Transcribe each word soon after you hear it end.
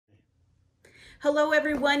Hello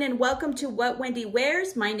everyone and welcome to What Wendy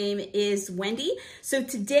Wears. My name is Wendy. So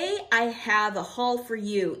today I have a haul for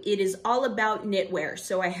you. It is all about knitwear.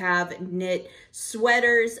 So I have knit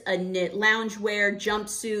sweaters, a knit loungewear,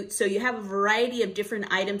 jumpsuit. So you have a variety of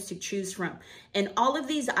different items to choose from. And all of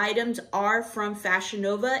these items are from Fashion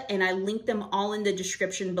Nova and I link them all in the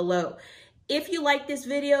description below. If you like this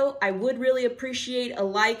video, I would really appreciate a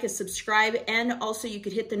like, a subscribe, and also you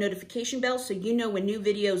could hit the notification bell so you know when new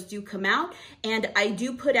videos do come out. And I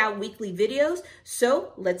do put out weekly videos,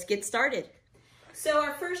 so let's get started. So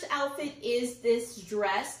our first outfit is this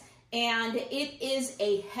dress, and it is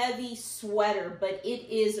a heavy sweater, but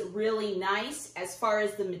it is really nice as far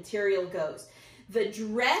as the material goes. The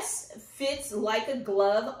dress fits like a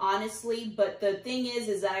glove, honestly, but the thing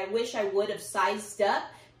is that I wish I would have sized up,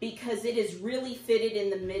 because it is really fitted in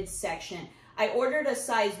the midsection. I ordered a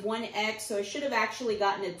size 1X, so I should have actually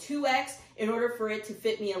gotten a 2X in order for it to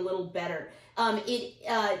fit me a little better. It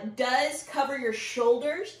does cover your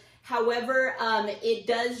shoulders, however, it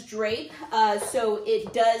does drape, so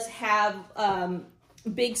it does have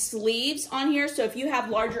big sleeves on here, so if you have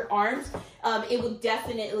larger arms, it will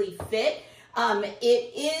definitely fit.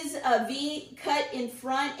 It is a V cut in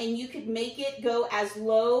front and you could make it go as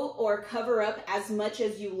low or cover up as much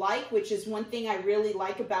as you like, which is one thing I really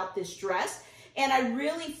like about this dress. And I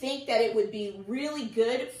really think that it would be really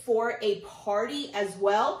good for a party as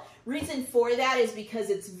well. Reason for that is because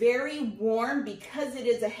it's very warm, because it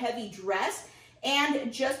is a heavy dress,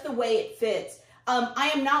 and just the way it fits.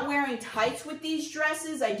 I am not wearing tights with these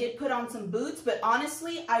dresses. I did put on some boots, but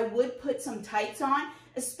honestly, I would put some tights on,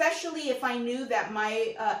 especially if I knew that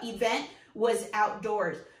my event was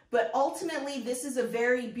outdoors. But ultimately, this is a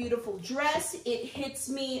very beautiful dress. It hits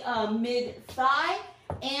me mid-thigh,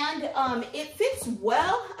 and it fits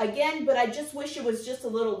well, again, but I just wish it was just a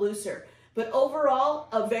little looser. But overall,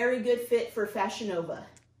 a very good fit for Fashion Nova.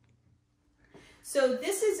 So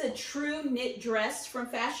this is a true knit dress from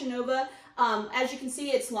Fashion Nova. As you can see,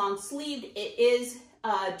 it's long sleeved. It is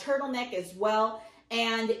turtleneck as well,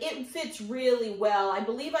 and it fits really well. I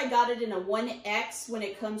believe I got it in a 1X when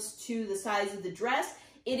it comes to the size of the dress.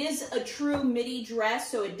 It is a true midi dress,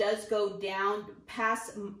 so it does go down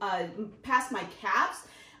past my calves.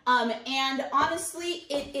 And honestly,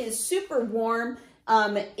 it is super warm.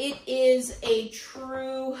 It is a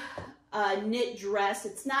true knit dress.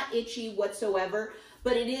 It's not itchy whatsoever,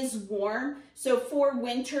 but it is warm. So for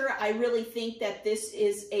winter, I really think that this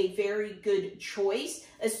is a very good choice,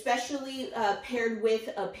 especially paired with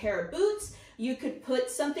a pair of boots. You could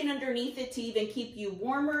put something underneath it to even keep you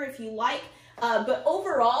warmer if you like. But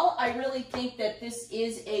overall, I really think that this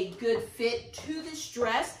is a good fit to this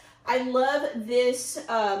dress. I love this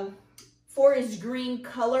forest green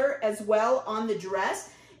color as well on the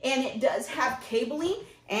dress, and it does have cabling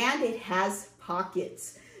and it has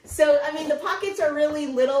pockets. So, I mean, the pockets are really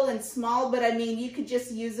little and small, but I mean, you could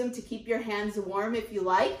just use them to keep your hands warm if you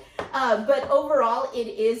like. But overall, it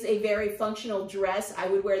is a very functional dress. I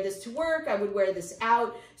would wear this to work. I would wear this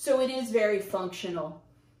out. So it is very functional.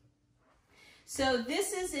 So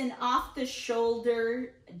this is an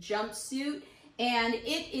off-the-shoulder jumpsuit, and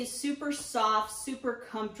it is super soft, super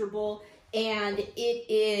comfortable. And it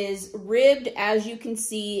is ribbed, as you can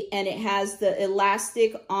see, and it has the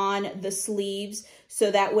elastic on the sleeves, so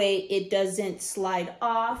that way it doesn't slide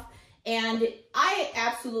off. And I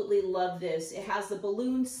absolutely love this. It has the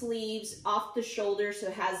balloon sleeves off the shoulder, so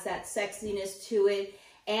it has that sexiness to it,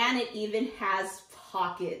 and it even has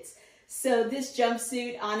pockets. So this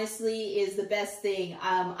jumpsuit, honestly, is the best thing.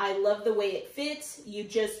 I love the way it fits. You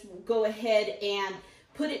just go ahead and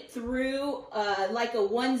put it through like a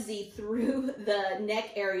onesie through the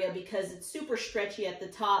neck area, because it's super stretchy at the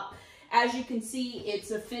top. As you can see,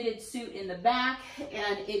 it's a fitted suit in the back,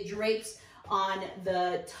 and it drapes on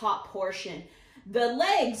the top portion. The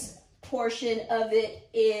legs portion of it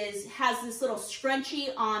has this little scrunchie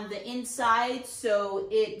on the inside, so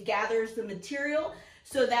it gathers the material,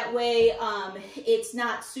 so that way it's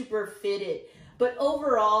not super fitted. But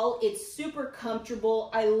overall, it's super comfortable.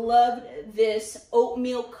 I loved this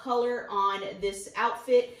oatmeal color on this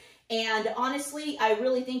outfit. And honestly, I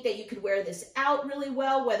really think that you could wear this out really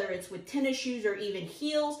well, whether it's with tennis shoes or even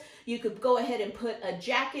heels. You could go ahead and put a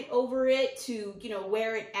jacket over it to, you know,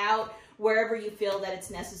 wear it out wherever you feel that it's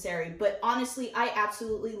necessary. But honestly, I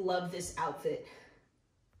absolutely love this outfit.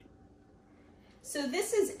 So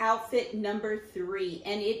this is outfit number 3,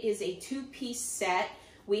 and it is a 2-piece set.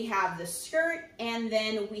 We have the skirt, and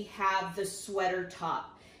then we have the sweater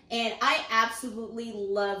top. And I absolutely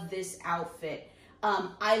love this outfit.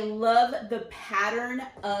 I love the pattern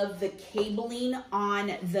of the cabling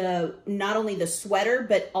on not only the sweater,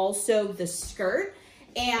 but also the skirt.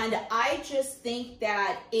 And I just think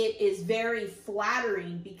that it is very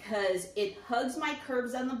flattering because it hugs my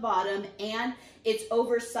curves on the bottom and it's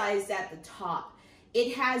oversized at the top.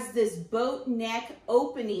 It has this boat neck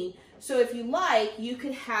opening. So if you like, you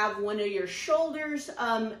could have one of your shoulders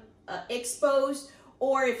exposed,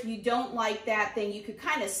 or if you don't like that, then you could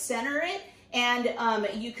kind of center it and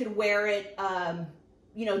you could wear it,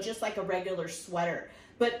 you know, just like a regular sweater.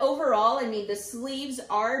 But overall, I mean, the sleeves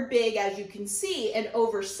are big, as you can see, and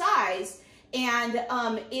oversized. And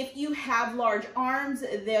if you have large arms,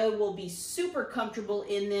 they will be super comfortable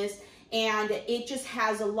in this. And it just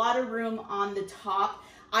has a lot of room on the top.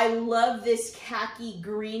 I love this khaki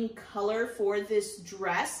green color for this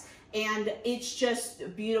dress. And it's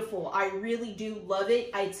just beautiful. I really do love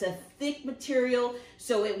it. It's a thick material,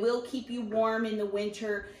 so it will keep you warm in the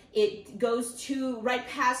winter. It goes to right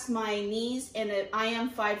past my knees, and I am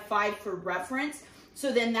 5'5" for reference.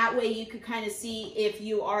 So then that way you could kind of see if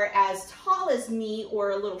you are as tall as me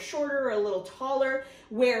or a little shorter or a little taller,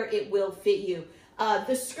 where it will fit you.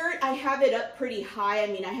 The skirt, I have it up pretty high. I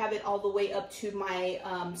mean, I have it all the way up to my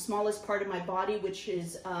smallest part of my body, which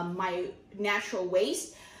is my natural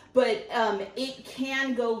waist. But it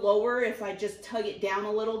can go lower if I just tug it down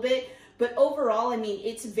a little bit. But overall, I mean,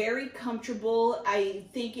 it's very comfortable. I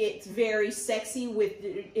think it's very sexy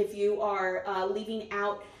if you are leaving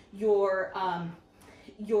out your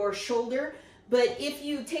shoulder. But if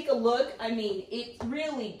you take a look, I mean, it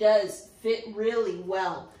really does fit really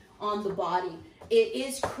well on the body. It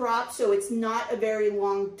is cropped, so it's not a very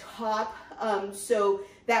long top. So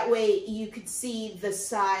that way you could see the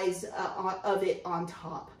size of it on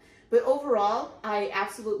top. But overall, I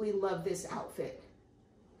absolutely love this outfit.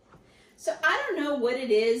 So I don't know what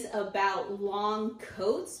it is about long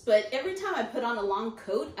coats, but every time I put on a long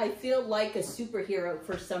coat, I feel like a superhero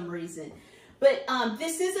for some reason. But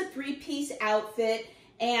this is a three-piece outfit,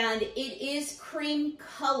 and it is cream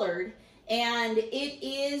colored, and it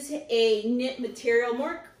is a knit material,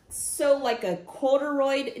 more so like a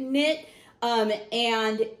corduroy knit,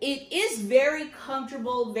 and it is very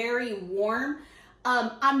comfortable, very warm.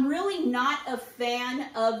 I'm really not a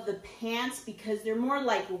fan of the pants because they're more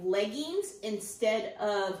like leggings instead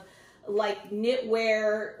of like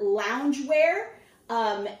knitwear, loungewear.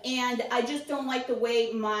 And I just don't like the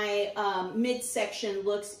way my midsection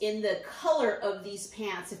looks in the color of these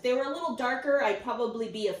pants. If they were a little darker, I'd probably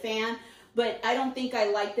be a fan, but I don't think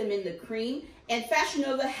I like them in the cream. And Fashion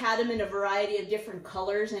Nova had them in a variety of different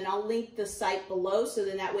colors, and I'll link the site below so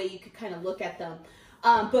then that way you could kind of look at them.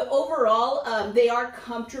 But overall, they are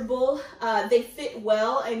comfortable. They fit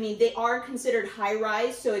well. I mean, they are considered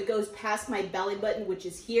high-rise, so it goes past my belly button, which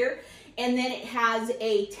is here. And then it has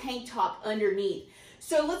a tank top underneath.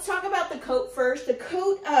 So let's talk about the coat first. The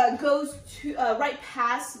coat goes to right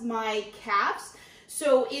past my calves.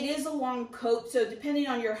 So it is a long coat. So depending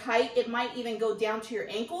on your height, it might even go down to your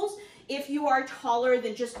ankles. If you are taller,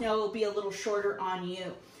 then just know it'll be a little shorter on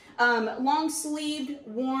you. Long sleeved,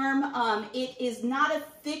 warm. It is not a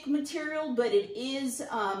thick material, but it is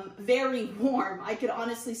very warm, I could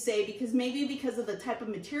honestly say, because maybe because of the type of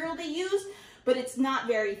material they use, but it's not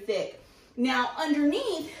very thick. Now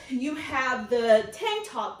underneath you have the tank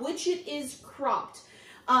top, which it is cropped.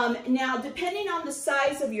 Now depending on the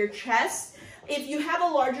size of your chest, if you have a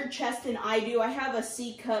larger chest than I do, I have a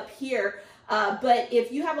C cup here. But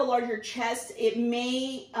if you have a larger chest, it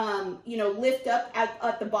may, you know, lift up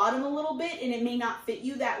at the bottom a little bit, and it may not fit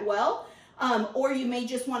you that well. Or you may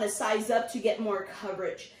just want to size up to get more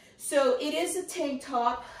coverage. So it is a tank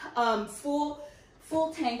top, full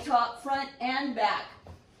tank top, front and back.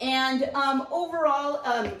 And overall,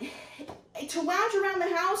 to lounge around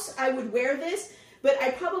the house, I would wear this. But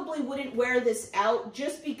I probably wouldn't wear this out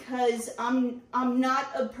just because I'm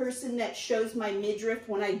not a person that shows my midriff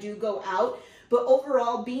when I do go out. But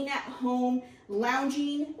overall, being at home,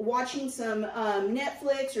 lounging, watching some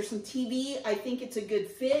Netflix or some TV, I think it's a good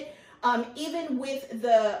fit. Even with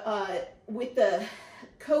the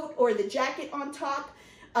coat or the jacket on top,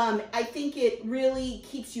 I think it really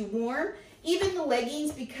keeps you warm. Even the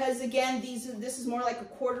leggings, because again, this is more like a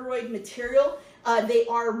corduroy material, they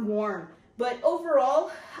are warm. But overall,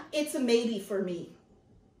 it's a maybe for me.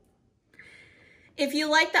 If you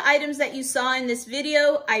like the items that you saw in this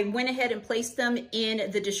video, I went ahead and placed them in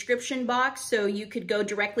the description box so you could go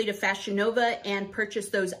directly to Fashion Nova and purchase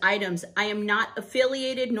those items. I am not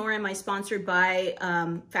affiliated, nor am I sponsored by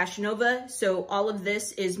Fashion Nova, so all of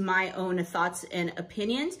this is my own thoughts and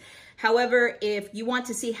opinions. However, if you want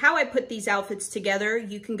to see how I put these outfits together,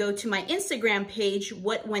 you can go to my Instagram page,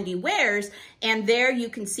 What Wendy Wears, and there you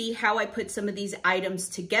can see how I put some of these items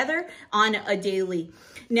together on a daily.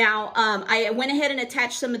 Now, I went ahead and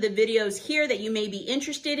attached some of the videos here that you may be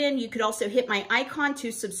interested in. You could also hit my icon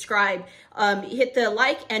to subscribe. Hit the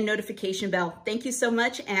like and notification bell. Thank you so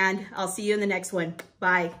much, and I'll see you in the next one.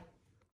 Bye.